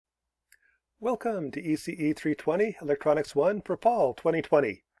Welcome to ECE 320 Electronics 1 for Fall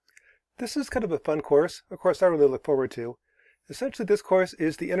 2020. This is kind of a fun course, a course I really look forward to. Essentially, this course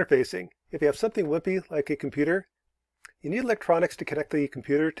is the interfacing. If you have something wimpy like a computer, you need electronics to connect the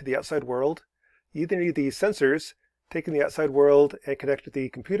computer to the outside world. You either need these sensors, taking the outside world and connect to the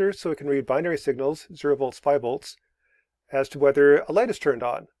computer so it can read binary signals, 0 volts, 5 volts, as to whether a light is turned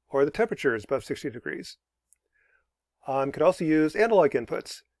on or the temperature is above 60 degrees. You can also use analog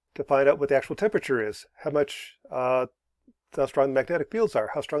inputs to find out what the actual temperature is, how strong the magnetic fields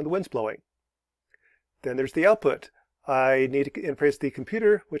are, how strong the wind's blowing. Then there's the output. I need to interface the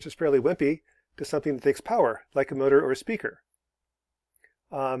computer, which is fairly wimpy, to something that takes power, like a motor or a speaker.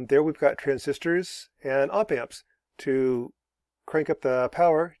 There we've got transistors and op amps to crank up the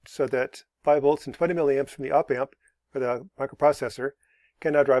power so that 5 volts and 20 milliamps from the op amp, or the microprocessor,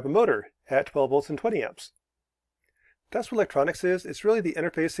 can now drive a motor at 12 volts and 20 amps. That's what electronics is. It's really the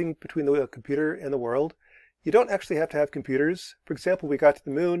interfacing between the computer and the world. You don't actually have to have computers. For example, we got to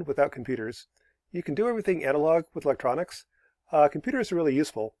the moon without computers. You can do everything analog with electronics. Computers are really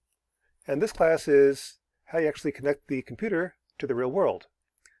useful. And this class is how you actually connect the computer to the real world.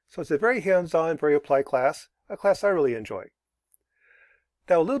 So it's a very hands-on, very applied class, a class I really enjoy.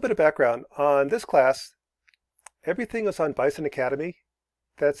 Now, a little bit of background on this class. Everything is on Bison Academy.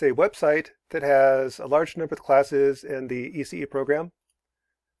 That's a website that has a large number of classes in the ECE program.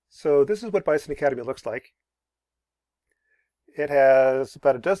 So this is what Bison Academy looks like. It has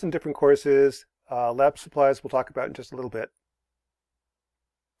about a dozen different courses. Lab supplies we'll talk about in just a little bit.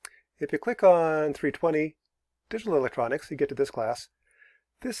 If you click on 320 Digital Electronics, you get to this class.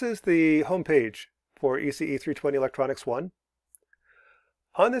 This is the home page for ECE 320 Electronics 1.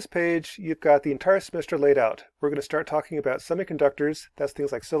 On this page, you've got the entire semester laid out. We're going to start talking about semiconductors. That's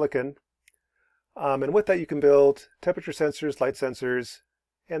things like silicon. And with that, you can build temperature sensors, light sensors,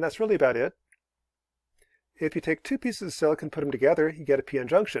 and that's really about it. If you take two pieces of silicon, put them together, you get a p-n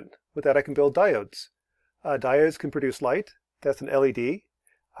junction. With that, I can build diodes. Diodes can produce light. That's an LED.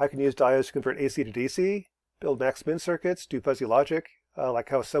 I can use diodes to convert AC to DC, build max-min circuits, do fuzzy logic, like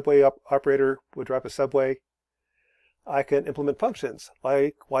how a subway operator would drive a subway. I can implement functions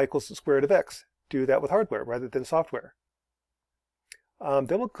like y equals the square root of x. Do that with hardware rather than software.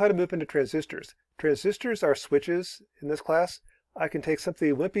 Then we'll kind of move into transistors. Transistors are switches in this class. I can take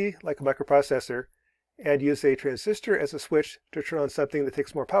something wimpy like a microprocessor and use a transistor as a switch to turn on something that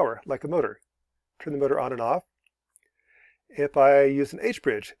takes more power, like a motor. Turn the motor on and off. If I use an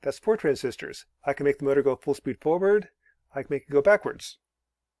H-bridge, that's 4 transistors. I can make the motor go full speed forward. I can make it go backwards.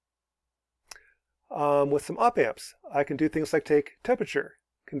 With some op amps, I can do things like take temperature,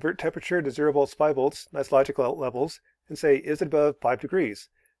 convert temperature to 0 volts, 5 volts, nice logical levels, and say, is it above 5 degrees?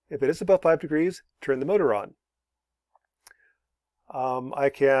 If it is above 5 degrees, turn the motor on. I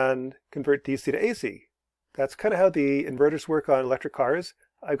can convert DC to AC. That's kind of how the inverters work on electric cars.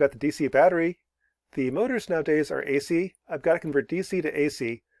 I've got the DC battery. The motors nowadays are AC. I've got to convert DC to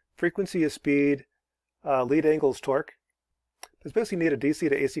AC. Frequency is speed, lead angle is torque. It's basically need a DC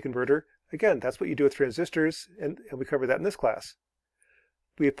to AC converter. Again, that's what you do with transistors, and we cover that in this class.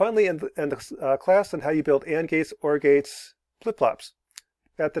 We finally end the class on how you build AND gates, OR gates, flip-flops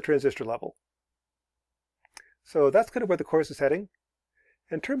at the transistor level. So that's kind of where the course is heading.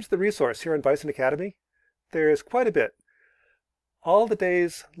 In terms of the resource here on Bison Academy, there's quite a bit. All the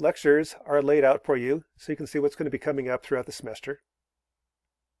day's lectures are laid out for you, so you can see what's going to be coming up throughout the semester.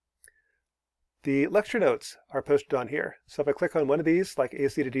 The lecture notes are posted on here. So if I click on one of these, like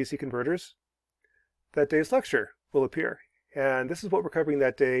AC to DC converters, that day's lecture will appear. And this is what we're covering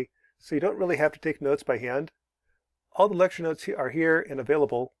that day, so you don't really have to take notes by hand. All the lecture notes are here and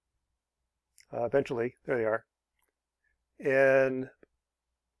available eventually. There they are. In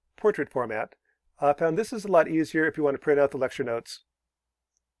portrait format. I found this is a lot easier if you want to print out the lecture notes.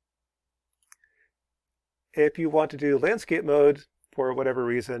 If you want to do landscape mode, for whatever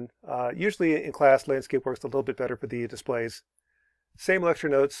reason. Usually in class, landscape works a little bit better for the displays. Same lecture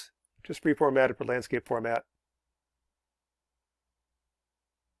notes, just reformatted for landscape format.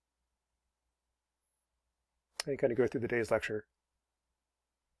 And kind of go through the day's lecture.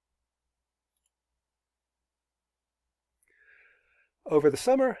 Over the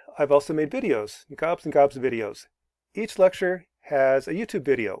summer, I've also made videos, gobs and gobs of videos. Each lecture has a YouTube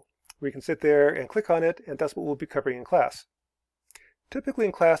video where you can sit there and click on it, and that's what we'll be covering in class. Typically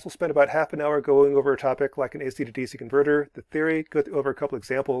in class, we'll spend about half an hour going over a topic like an AC to DC converter, the theory, go over a couple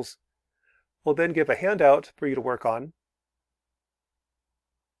examples. We'll then give a handout for you to work on.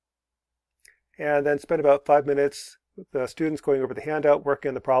 And then spend about 5 minutes with the students going over the handout, working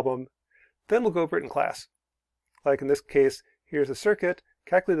on the problem. Then we'll go over it in class. Like in this case, here's a circuit,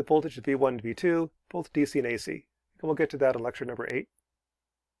 calculate the voltage of V1 and V2, both DC and AC. And we'll get to that in lecture number 8.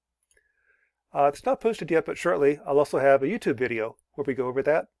 It's not posted yet, but shortly I'll also have a YouTube video where we go over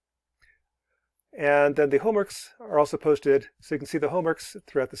that. And then the homeworks are also posted, so you can see the homeworks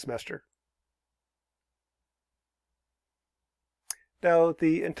throughout the semester. Now,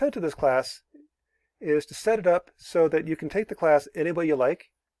 the intent of this class is to set it up so that you can take the class any way you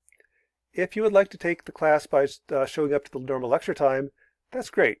like. If you would like to take the class by showing up to the normal lecture time, that's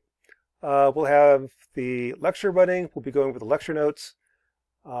great. We'll have the lecture running, we'll be going over the lecture notes,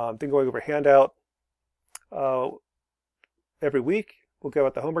 then going over handout. Every week, we'll go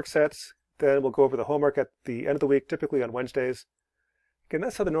at the homework sets, then we'll go over the homework at the end of the week, typically on Wednesdays. Again,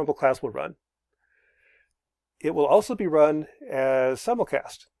 that's how the normal class will run. It will also be run as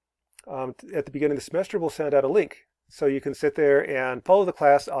simulcast. At the beginning of the semester, we'll send out a link, so you can sit there and follow the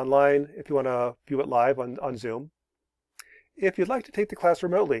class online if you want to view it live on Zoom. If you'd like to take the class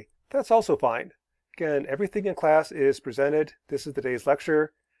remotely, that's also fine. Again, everything in class is presented. This is the day's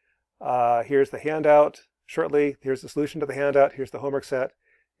lecture. Here's the handout shortly. Here's the solution to the handout. Here's the homework set.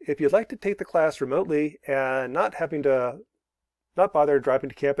 If you'd like to take the class remotely and not bother driving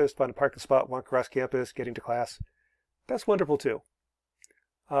to campus, find a parking spot, walk across campus, getting to class, that's wonderful too.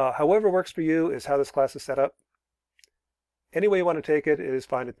 However works for you is how this class is set up. Any way you want to take it is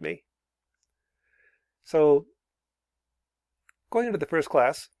fine with me. So, going into the first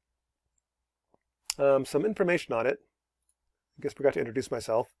class, some information on it. I guess I forgot to introduce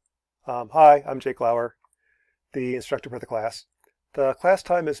myself. Hi, I'm Jake Lauer, the instructor for the class. The class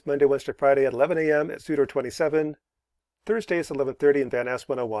time is Monday, Wednesday, Friday at 11 a.m. at Sudor 27, Thursdays at 11:30 in Van Ness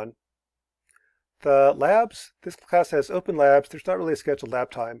 101. The labs, this class has open labs. There's not really a scheduled lab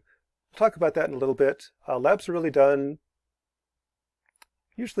time. We'll talk about that in a little bit. Labs are really done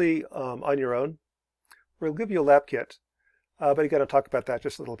usually on your own. We'll give you a lab kit, but again, I'll talk about that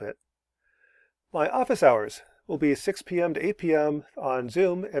just a little bit. My office hours will be 6 p.m. to 8 p.m. on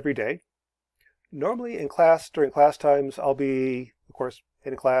Zoom every day. Normally in class, during class times, I'll be, of course,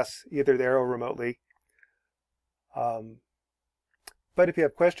 in class either there or remotely. But if you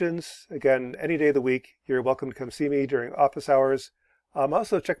have questions, again, any day of the week, you're welcome to come see me during office hours. I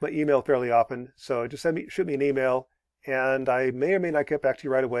also check my email fairly often, so just shoot me an email, and I may or may not get back to you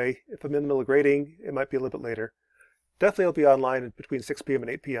right away. If I'm in the middle of grading, it might be a little bit later. Definitely I'll be online between 6 p.m. and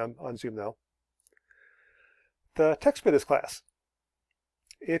 8 p.m. on Zoom, though. The text for this class.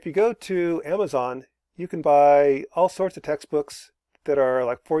 If you go to Amazon, you can buy all sorts of textbooks that are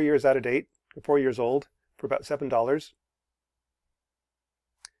like 4 years out of date, or 4 years old, for about $7.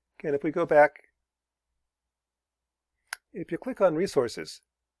 Again, if we go back, if you click on resources,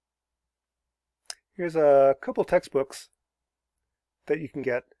 here's a couple textbooks that you can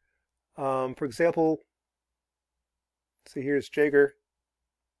get. For example, see, here's Jaeger.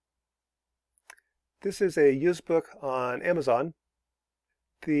 This is a used book on Amazon.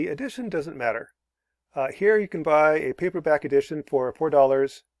 The edition doesn't matter. Here you can buy a paperback edition for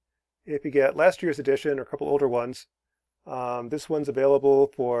 $4. If you get last year's edition or a couple older ones, this one's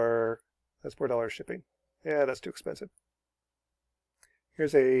available for, that's $4 shipping. Yeah, that's too expensive.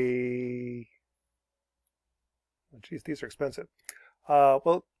 Here's a, oh geez, these are expensive.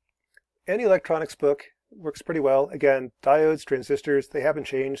 Well, any electronics book works pretty well. Again, diodes, transistors, they haven't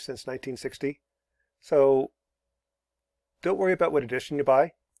changed since 1960. So don't worry about what edition you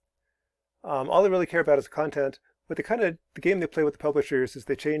buy. All I really care about is the content. But the game they play with the publishers is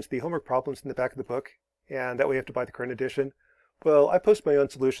they change the homework problems in the back of the book, and that way you have to buy the current edition. Well, I post my own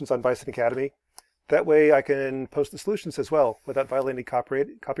solutions on Bison Academy. That way I can post the solutions as well without violating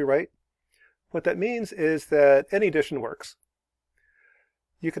copyright. What that means is that any edition works.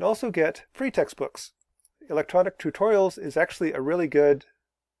 You can also get free textbooks. Electronic Tutorials is actually a really good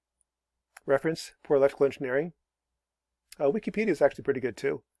reference for electrical engineering. Wikipedia is actually pretty good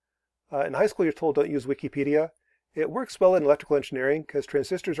too. In high school, you're told don't use Wikipedia. It works well in electrical engineering because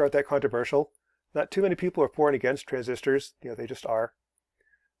transistors aren't that controversial. Not too many people are for and against transistors. They just are.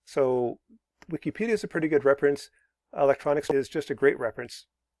 So Wikipedia is a pretty good reference. Electronics is just a great reference.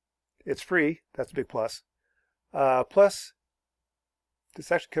 It's free. That's a big plus. Plus,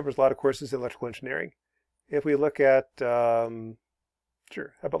 this actually covers a lot of courses in electrical engineering. If we look at, how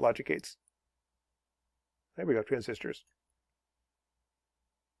about logic gates? There we go, transistors.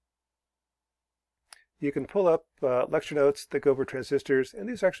 You can pull up lecture notes that go over transistors, and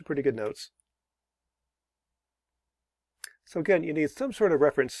these are actually pretty good notes. So again, you need some sort of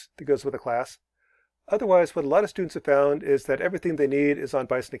reference that goes with a class. Otherwise, what a lot of students have found is that everything they need is on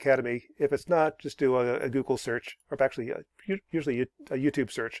Bison Academy. If it's not, just do a Google search, or actually usually a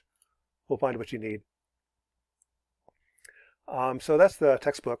YouTube search. We'll find what you need. So that's the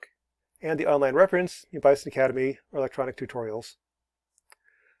textbook. And the online reference, Bison Academy or electronic tutorials.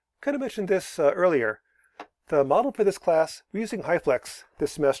 Kind of mentioned this earlier. The model for this class, we're using HyFlex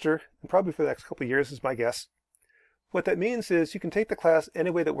this semester, and probably for the next couple of years is my guess. What that means is you can take the class any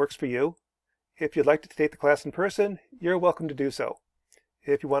way that works for you. If you'd like to take the class in person, you're welcome to do so.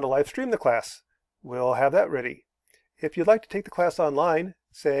 If you want to live stream the class, we'll have that ready. If you'd like to take the class online,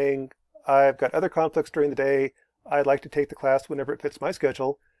 saying, I've got other conflicts during the day, I'd like to take the class whenever it fits my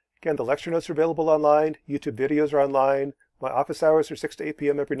schedule. Again, the lecture notes are available online, YouTube videos are online, my office hours are 6 to 8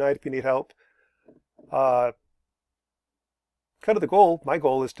 p.m. every night if you need help. Kind of the goal, my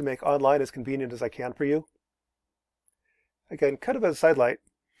goal is to make online as convenient as I can for you. Again, kind of as a sidelight,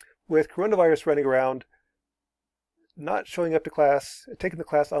 with coronavirus running around, not showing up to class, taking the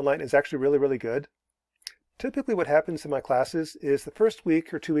class online is actually really, really good. Typically what happens in my classes is the first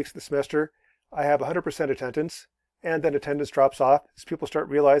week or 2 weeks of the semester, I have 100% attendance, and then attendance drops off as people start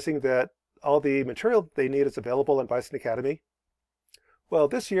realizing that all the material they need is available in Bison Academy. Well,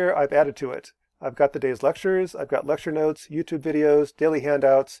 this year I've added to it. I've got the day's lectures, I've got lecture notes, YouTube videos, daily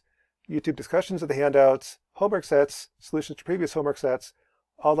handouts, YouTube discussions of the handouts, homework sets, solutions to previous homework sets,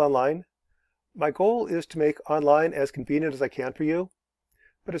 all online. My goal is to make online as convenient as I can for you,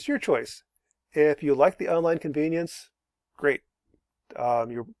 but it's your choice. If you like the online convenience, great.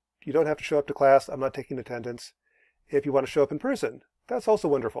 You don't have to show up to class. I'm not taking attendance. If you want to show up in person, that's also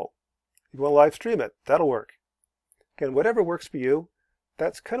wonderful. If you want to live stream it, that'll work. Again, whatever works for you,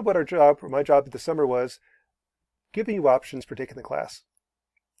 that's kind of what our job, or my job this summer was, giving you options for taking the class.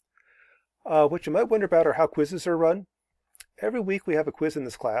 What you might wonder about are how quizzes are run. Every week we have a quiz in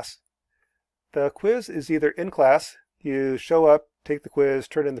this class. The quiz is either in class, you show up, take the quiz,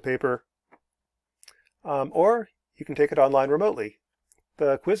 turn in the paper, or you can take it online remotely.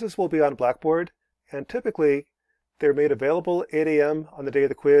 The quizzes will be on Blackboard, and typically they're made available 8 a.m. on the day of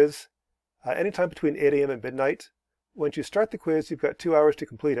the quiz, anytime between 8 a.m. and midnight. Once you start the quiz, you've got 2 hours to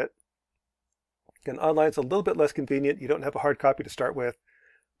complete it. Again, online is a little bit less convenient. You don't have a hard copy to start with.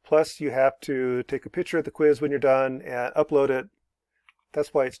 Plus, you have to take a picture of the quiz when you're done and upload it.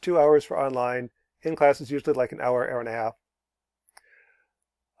 That's why it's 2 hours for online. In class is usually like an hour, hour and a half.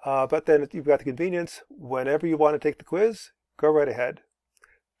 But then you've got the convenience. Whenever you want to take the quiz, go right ahead.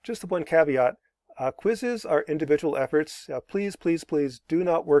 Just the one caveat, quizzes are individual efforts. Please, please, please do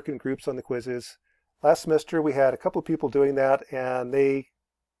not work in groups on the quizzes. Last semester we had a couple of people doing that, and they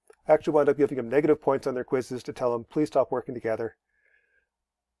actually wound up giving them negative points on their quizzes to tell them, please stop working together.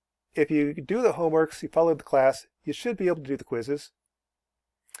 If you do the homeworks, you follow the class, you should be able to do the quizzes.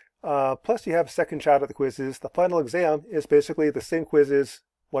 Plus you have a second shot at the quizzes. The final exam is basically the same quizzes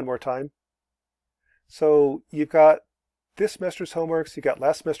one more time. So you've got this semester's homeworks, you've got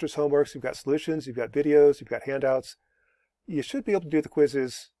last semester's homeworks, you've got solutions, you've got videos, you've got handouts. You should be able to do the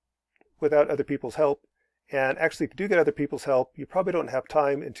quizzes without other people's help. And actually, if you do get other people's help, you probably don't have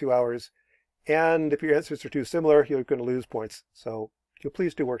time in 2 hours. And if your answers are too similar, you're going to lose points. So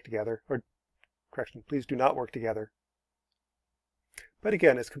please do work together, or correction, please do not work together. But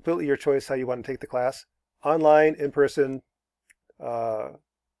again, it's completely your choice how you want to take the class. Online, in person,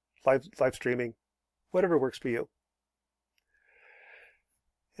 live streaming, whatever works for you.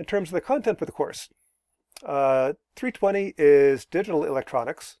 In terms of the content for the course, 320 is digital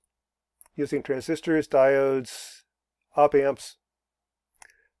electronics, using transistors, diodes, op amps.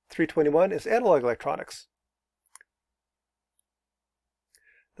 321 is analog electronics.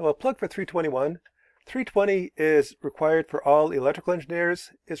 Now a plug for 321. 320 is required for all electrical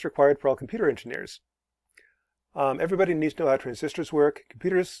engineers. It's required for all computer engineers. Everybody needs to know how transistors work.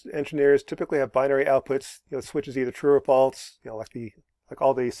 Computers engineers typically have binary outputs. Switches either true or false. Like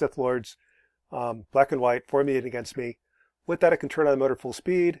all the Sith Lords, black and white, formulated against me. With that, I can turn on the motor full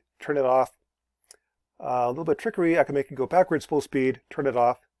speed, turn it off. A little bit of trickery, I can make it go backwards full speed, turn it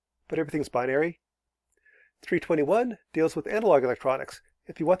off, but everything's binary. 321 deals with analog electronics.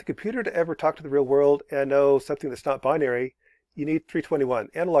 If you want the computer to ever talk to the real world and know something that's not binary, you need 321,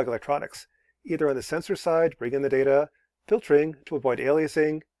 analog electronics. Either on the sensor side, bring in the data, filtering to avoid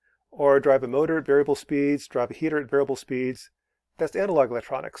aliasing, or drive a motor at variable speeds, drive a heater at variable speeds. That's analog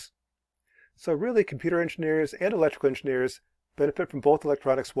electronics. So really, computer engineers and electrical engineers benefit from both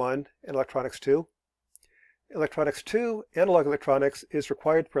Electronics 1 and Electronics 2. Electronics 2, analog electronics, is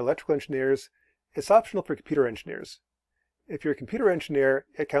required for electrical engineers. It's optional for computer engineers. If you're a computer engineer,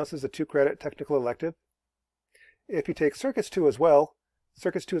 it counts as a 2-credit technical elective. If you take Circuits 2 as well,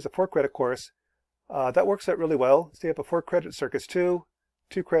 Circuits 2 is a 4-credit course. That works out really well. So you have a 4-credit Circuits 2,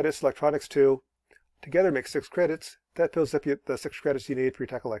 2 credits Electronics 2. Together makes 6 credits. That fills up the 6 credits you need for your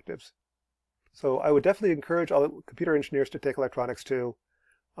tech electives. So I would definitely encourage all computer engineers to take electronics 2.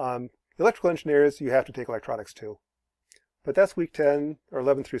 Electrical engineers, you have to take electronics 2. But that's week 10 or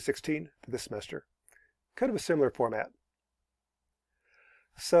 11 through 16 for this semester. Kind of a similar format.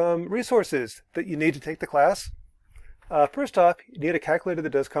 Some resources that you need to take the class. First off, you need a calculator that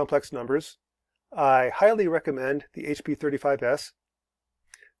does complex numbers. I highly recommend the HP35S.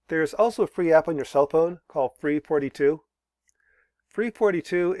 There's also a free app on your cell phone called Free42.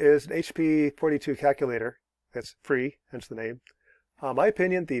 Free42 is an HP42 calculator. That's free, hence the name. My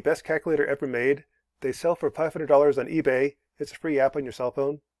opinion, the best calculator ever made. They sell for $500 on eBay. It's a free app on your cell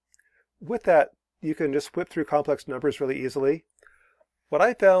phone. With that, you can just whip through complex numbers really easily. What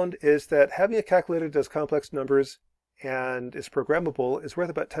I found is that having a calculator that does complex numbers and is programmable is worth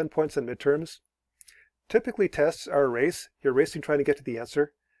about 10 points in midterms. Typically, tests are a race. You're racing trying to get to the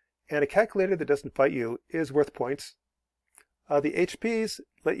answer. And a calculator that doesn't fight you is worth points. The HPs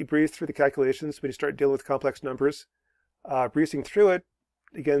let you breeze through the calculations when you start dealing with complex numbers. Breezing through it,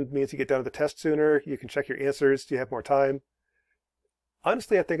 again, means you get down to the test sooner. You can check your answers. You have more time.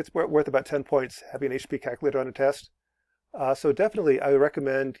 Honestly, I think it's worth about 10 points having an HP calculator on a test. So definitely, I would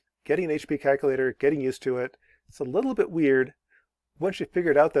recommend getting an HP calculator, getting used to it. It's a little bit weird. Once you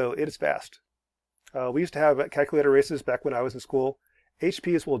figure it out, though, it is fast. We used to have calculator races back when I was in school.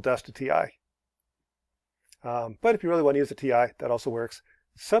 HPs will dust a TI. But if you really want to use a TI, that also works.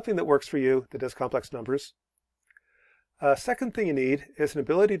 Something that works for you that does complex numbers. Second thing you need is an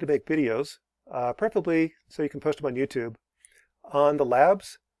ability to make videos, preferably so you can post them on YouTube. On the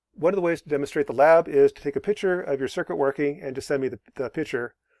labs, one of the ways to demonstrate the lab is to take a picture of your circuit working and just send me the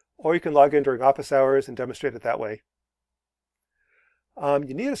picture. Or you can log in during office hours and demonstrate it that way. You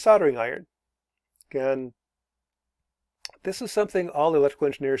need a soldering iron. Again, this is something all electrical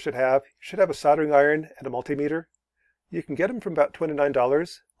engineers should have. You should have a soldering iron and a multimeter. You can get them from about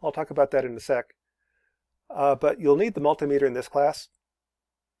 $29. I'll talk about that in a sec. But you'll need the multimeter in this class.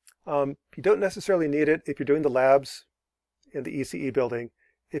 You don't necessarily need it if you're doing the labs in the ECE building.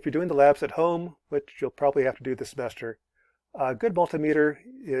 If you're doing the labs at home, which you'll probably have to do this semester, a good multimeter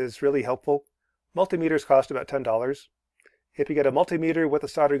is really helpful. Multimeters cost about $10. If you get a multimeter with a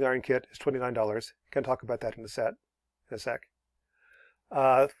soldering iron kit, it's $29. Can talk about that in a sec.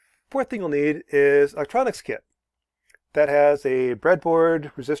 Fourth thing you'll need is electronics kit. That has a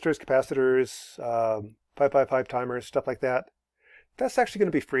breadboard, resistors, capacitors, 5x5 timers, stuff like that. That's actually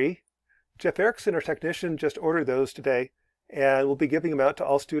going to be free. Jeff Erickson, our technician, just ordered those today, and we'll be giving them out to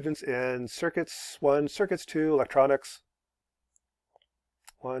all students in Circuits 1, Circuits 2, Electronics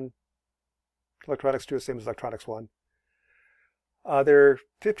 1. Electronics 2 is the same as Electronics 1. They're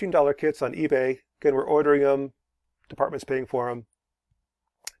 $15 kits on eBay. Again, we're ordering them. Department's paying for them.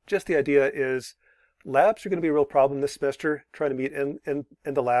 Just the idea is labs are going to be a real problem this semester, trying to meet in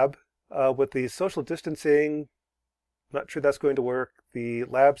the lab. With the social distancing, not sure that's going to work. The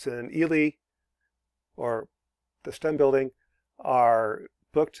labs in Ely or the STEM building are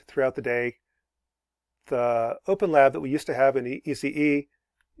booked throughout the day. The open lab that we used to have in ECE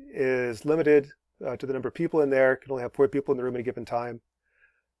is limited to the number of people in there. Can only have 4 people in the room at a given time.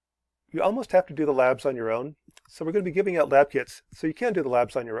 You almost have to do the labs on your own. So we're going to be giving out lab kits, so you can do the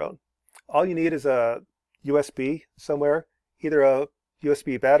labs on your own. All you need is a USB somewhere, either a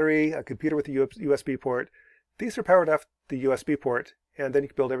USB battery, a computer with a USB port. These are powered off the USB port, and then you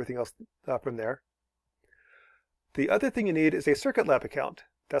can build everything else from there. The other thing you need is a Circuit Lab account.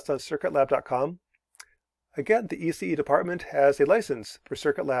 That's on circuitlab.com. Again, the ECE department has a license for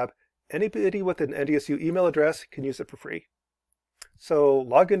Circuit Lab. Anybody with an NDSU email address can use it for free. So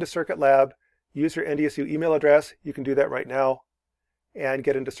log into Circuit Lab, use your NDSU email address. You can do that right now and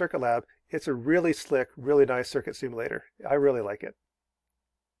get into Circuit Lab. It's a really slick, really nice circuit simulator. I really like it.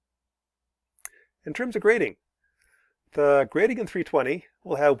 In terms of grading, the grading in 320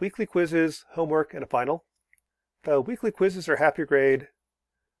 will have weekly quizzes, homework, and a final. The weekly quizzes are half your grade,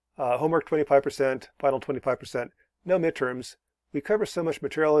 homework 25%, final 25%, no midterms. We cover so much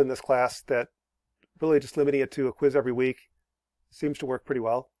material in this class that really just limiting it to a quiz every week seems to work pretty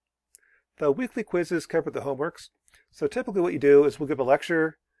well. The weekly quizzes cover the homeworks. So typically what you do is we'll give a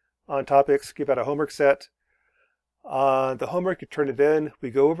lecture on topics, give out a homework set. On the homework, you turn it in, we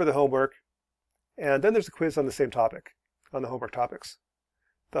go over the homework, and then there's a quiz on the same topic, on the homework topics.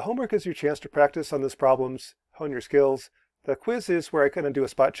 The homework is your chance to practice on those problems, hone your skills. The quiz is where I kind of do a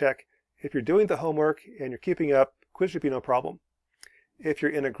spot check. If you're doing the homework and you're keeping up, quiz should be no problem. If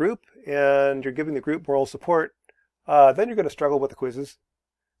you're in a group and you're giving the group moral support, then you're going to struggle with the quizzes.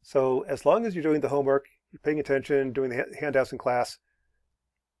 So as long as you're doing the homework, you're paying attention, doing the handouts in class,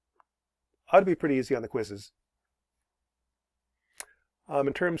 ought to be pretty easy on the quizzes.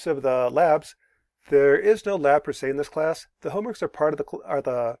 In terms of the labs, There is no lab per se in this class. The homeworks are part of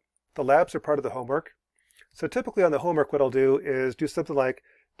the labs are part of the homework. So typically on the homework, what I'll do is do something like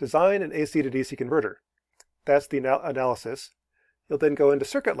design an AC to DC converter. That's the analysis. You'll then go into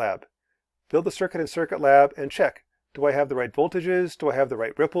circuit lab, build the circuit in circuit lab, and check. Do I have the right voltages? Do I have the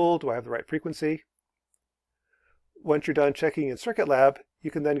right ripple? Do I have the right frequency? Once you're done checking in circuit lab,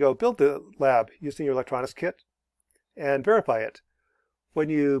 you can then go build the lab using your electronics kit and verify it. When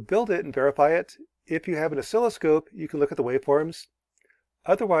you build it and verify it, if you have an oscilloscope, you can look at the waveforms.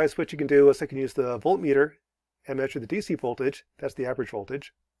 Otherwise, what you can do is I can use the voltmeter and measure the DC voltage. That's the average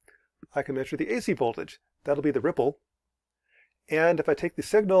voltage. I can measure the AC voltage. That'll be the ripple. And if I take the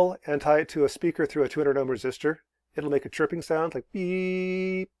signal and tie it to a speaker through a 200 ohm resistor, it'll make a chirping sound like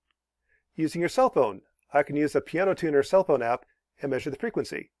beep. Using your cell phone, I can use a piano tuner cell phone app and measure the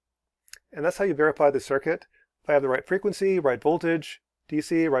frequency. And that's how you verify the circuit. If I have the right frequency, right voltage,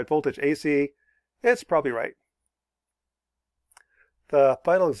 DC, right voltage, AC, it's probably right. The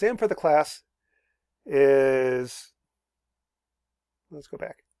final exam for the class is, let's go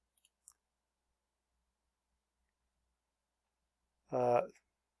back.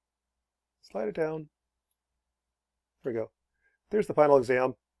 Slide it down. There we go. There's the final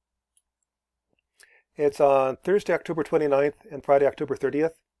exam. It's on Thursday, October 29th and Friday, October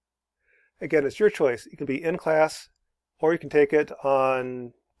 30th. Again, it's your choice. You can be in class or you can take it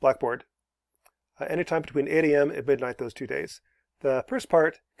on Blackboard. Anytime between 8 a.m. and midnight those 2 days. The first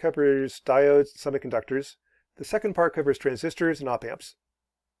part covers diodes and semiconductors. The second part covers transistors and op amps.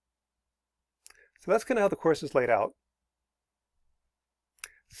 So that's kind of how the course is laid out.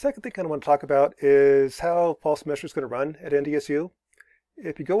 The second thing I want to talk about is how fall semester is going to run at NDSU.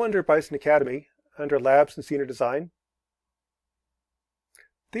 If you go under Bison Academy, under Labs and Senior Design,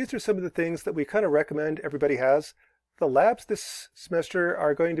 these are some of the things that we kind of recommend everybody has. The labs this semester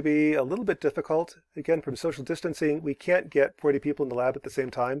are going to be a little bit difficult. Again, from social distancing, we can't get 40 people in the lab at the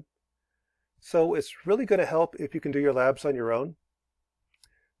same time. So it's really going to help if you can do your labs on your own.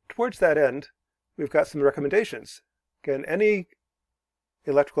 Towards that end, we've got some recommendations. Again, any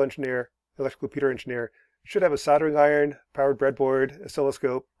electrical engineer, electrical computer engineer should have a soldering iron, powered breadboard,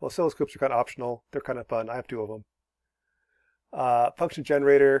 oscilloscope. Well, oscilloscopes are kind of optional. They're kind of fun. I have 2 of them. Function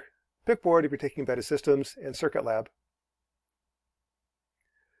generator, PIC board if you're taking embedded systems, and circuit lab.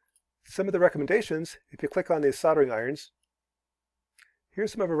 Some of the recommendations, if you click on these soldering irons,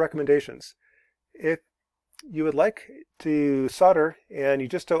 here's some of our recommendations. If you would like to solder and you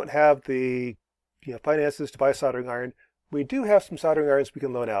just don't have the finances to buy a soldering iron, we do have some soldering irons we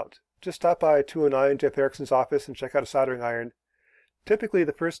can loan out. Just stop by 209 Jeff Erickson's office and check out a soldering iron. Typically,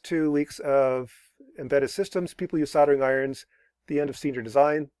 the first 2 weeks of embedded systems, people use soldering irons. The end of senior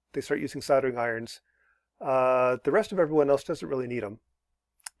design, they start using soldering irons. The rest of everyone else doesn't really need them,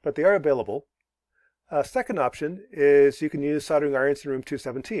 but they are available. Second option is you can use soldering irons in room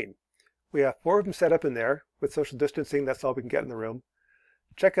 217. We have 4 of them set up in there. With social distancing, that's all we can get in the room.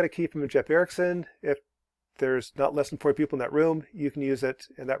 Check out a key from Jeff Erickson. If there's not less than 4 people in that room, you can use it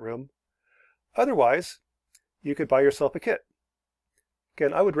in that room. Otherwise, you could buy yourself a kit.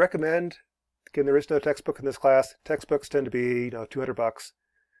 Again, I would recommend, again, there is no textbook in this class. Textbooks tend to be, $200.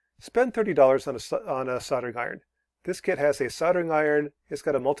 Spend $30 on a soldering iron. This kit has a soldering iron. It's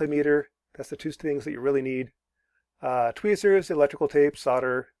got a multimeter. That's the 2 things that you really need. Tweezers, electrical tape,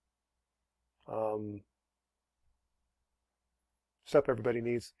 solder, stuff everybody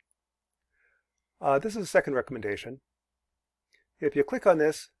needs. This is a second recommendation. If you click on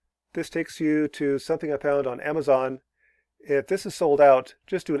this, this takes you to something I found on Amazon. If this is sold out,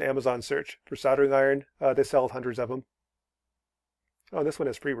 just do an Amazon search for soldering iron. They sell hundreds of them. Oh, this one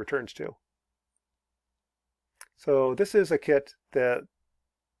has free returns too. So this is a kit that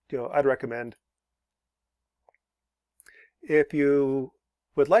I'd recommend. If you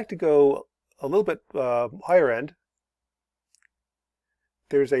would like to go a little bit higher end,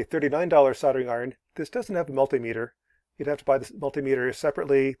 there's a $39 soldering iron. This doesn't have a multimeter. You'd have to buy the multimeter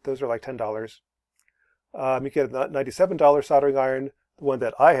separately. Those are like $10. You get a $97 soldering iron. The one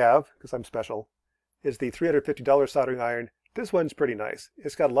that I have, because I'm special, is the $350 soldering iron. This one's pretty nice.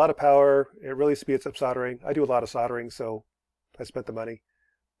 It's got a lot of power. It really speeds up soldering. I do a lot of soldering, so I spent the money.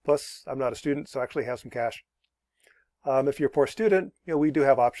 Plus, I'm not a student, so I actually have some cash. If you're a poor student, we do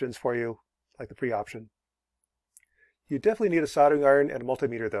have options for you, like the free option. You definitely need a soldering iron and a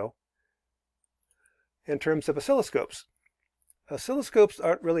multimeter, though. In terms of oscilloscopes, oscilloscopes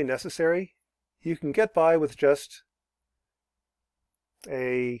aren't really necessary. You can get by with just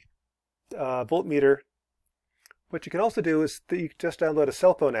a voltmeter. What you can also do is that you can just download a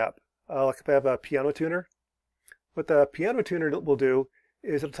cell phone app, like if I have a piano tuner. What the piano tuner will do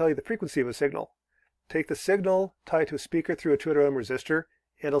is it'll tell you the frequency of a signal. take the signal, tie it to a speaker through a 200 ohm resistor,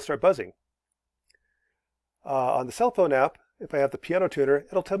 and it'll start buzzing. On the cell phone app, if I have the piano tuner,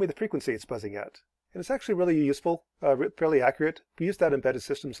 it'll tell me the frequency it's buzzing at. And it's actually really useful, fairly accurate. We use that in embedded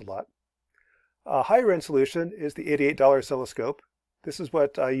systems a lot. A higher end solution is the $88 oscilloscope. This is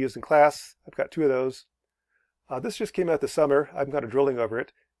what I use in class. I've got 2 of those. This just came out this summer. I've got a drilling over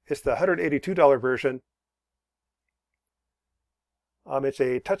it. It's the $182 version. It's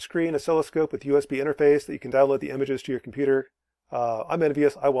a touchscreen oscilloscope with USB interface that you can download the images to your computer. I'm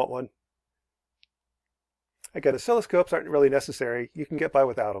envious. I want one. Again, oscilloscopes aren't really necessary. You can get by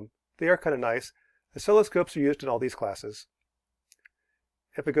without them. They are kind of nice. Oscilloscopes are used in all these classes.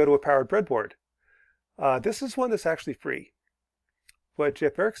 If I go to a powered breadboard, this is one that's actually free. What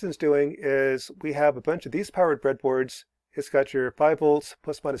Jeff Erickson's doing is we have a bunch of these powered breadboards. It's got your 5 volts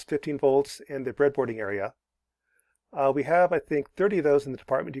plus minus 15 volts in the breadboarding area. We have, I think, 30 of those in the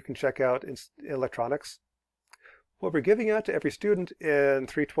department you can check out in electronics. What we're giving out to every student in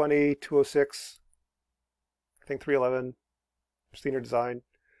 320, 206, I think 311, senior design,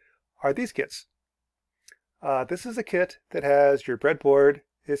 are these kits. This is a kit that has your breadboard.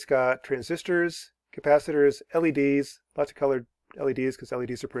 It's got transistors, capacitors, LEDs, lots of colored LEDs because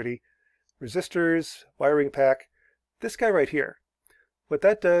LEDs are pretty, resistors, wiring pack. This guy right here, what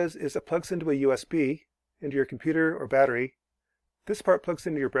that does is it plugs into a USB into your computer or battery. This part plugs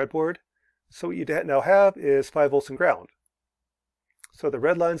into your breadboard. So what you now have is 5 volts and ground. So the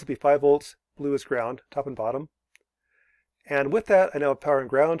red lines will be 5 volts, blue is ground, top and bottom. And with that, I now have power and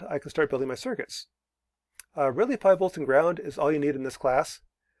ground. I can start building my circuits. Really, 5 volts and ground is all you need in this class.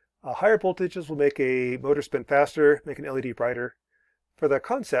 Higher voltages will make a motor spin faster, make an LED brighter. For the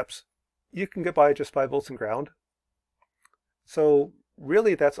concepts, you can get by just 5 volts and ground. So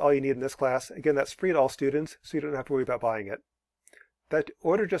really, that's all you need in this class. Again, that's free to all students, so you don't have to worry about buying it. That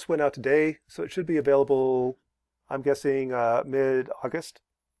order just went out today, so it should be available, I'm guessing, mid-August.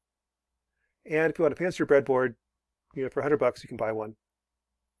 And if you want to fancy your breadboard, for $100 you can buy one.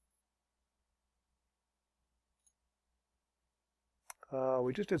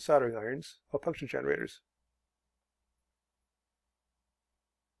 We just did soldering irons. Oh, function generators.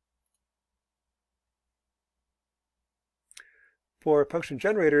 For function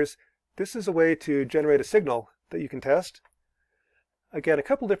generators, this is a way to generate a signal that you can test. Again, a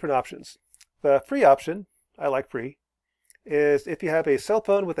couple different options. The free option, I like free, is if you have a cell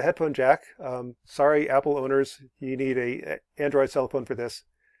phone with a headphone jack. Sorry, Apple owners, you need an Android cell phone for this.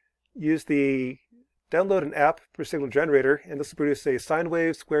 Download an app for signal generator, and this will produce a sine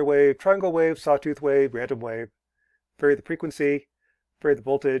wave, square wave, triangle wave, sawtooth wave, random wave. Vary the frequency, vary the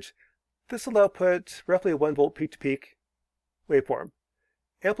voltage. This will output roughly a 1 volt peak-to-peak waveform.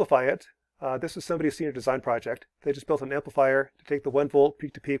 Amplify it. This is somebody's senior design project. They just built an amplifier to take the 1 volt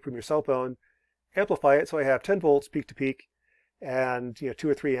peak-to-peak from your cell phone, amplify it so I have 10 volts peak-to-peak, and 2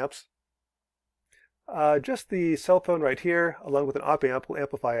 or 3 amps. Just the cell phone right here, along with an op amp, will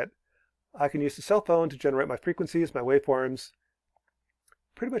amplify it. I can use the cell phone to generate my frequencies, my waveforms,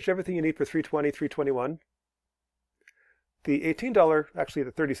 pretty much everything you need for 320, 321. The $18, actually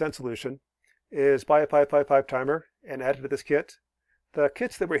the 30-cent solution, is buy a 555 timer and add it to this kit. The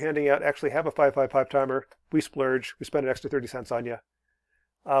kits that we're handing out actually have a 555 timer. We splurge. We spend an extra 30 cents on you.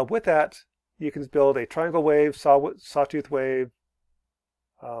 With that, you can build a triangle wave, sawtooth wave,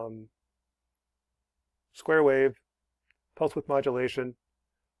 square wave, pulse width modulation,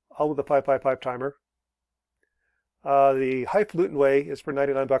 all with a 555 timer. The highfalutin way is for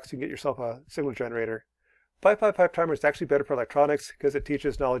 $99. You can get yourself a signal generator. 555 timer is actually better for electronics because it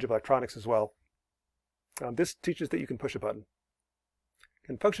teaches knowledge of electronics as well. This teaches that you can push a button.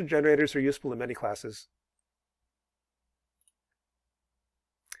 And function generators are useful in many classes.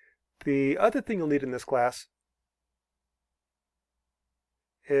 The other thing you'll need in this class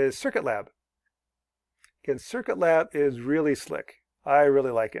is Circuit Lab. Again, Circuit Lab is really slick. I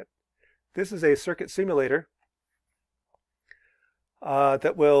really like it. This is a circuit simulator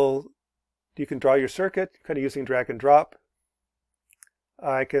you can draw your circuit, kind of using drag and drop.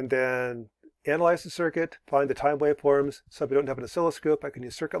 I can then analyze the circuit, find the time waveforms. So if I don't have an oscilloscope, I can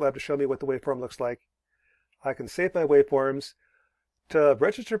use Circuit Lab to show me what the waveform looks like. I can save my waveforms. To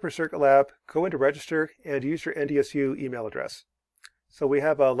register for Circuit Lab, go into register and use your NDSU email address. So we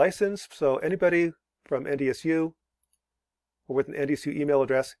have a license, so anybody from NDSU or with an NDSU email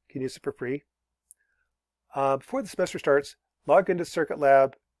address can use it for free. Before the semester starts, log into Circuit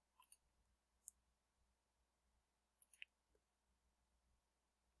Lab.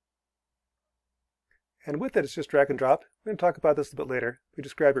 And with it, it's just drag and drop. We're going to talk about this a bit later. We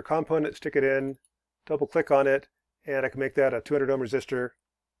just grab your component, stick it in, double click on it, and I can make that a 200 ohm resistor.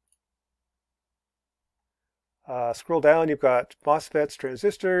 Scroll down, you've got MOSFETs,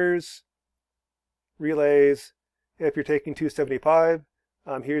 transistors, relays. If you're taking 275,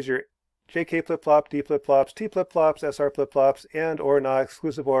 here's your JK flip-flop, D flip-flops, T flip-flops, SR flip-flops, and or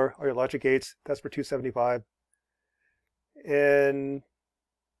non-exclusive OR are your logic gates. That's for 275. And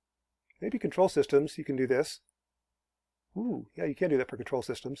maybe control systems, you can do this. Ooh, yeah, you can do that for control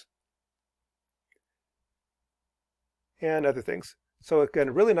systems. And other things. So again,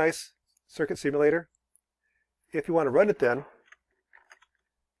 a really nice circuit simulator. If you want to run it then,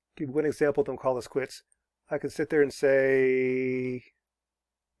 give one example, don't call this quits. I can sit there and say,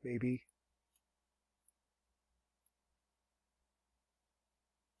 maybe,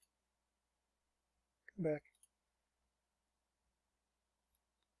 come back.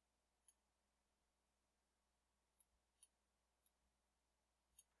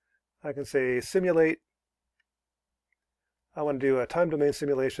 I can say simulate. I want to do a time domain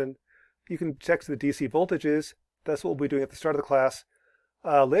simulation. You can check the DC voltages. That's what we'll be doing at the start of the class.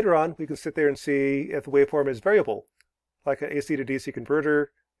 Later on, we can sit there and see if the waveform is variable, like an AC to DC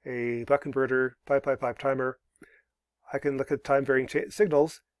converter, a buck converter, 555 timer. I can look at time varying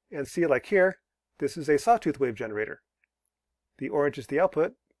signals and see, like here, this is a sawtooth wave generator. The orange is the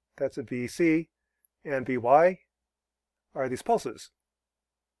output, that's a VC, and VY are these pulses.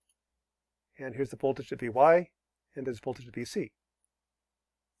 And here's the voltage at VY, and there's voltage at VC.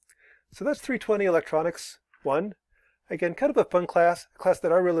 So that's 320 Electronics 1. Again, kind of a fun class, a class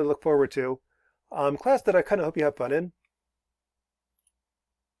that I really look forward to. Class that I kind of hope you have fun in.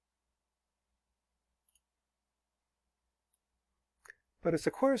 But it's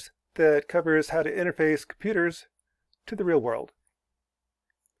a course that covers how to interface computers to the real world.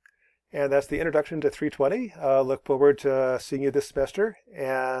 And that's the introduction to 320. Look forward to seeing you this semester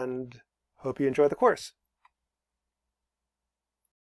and hope you enjoy the course.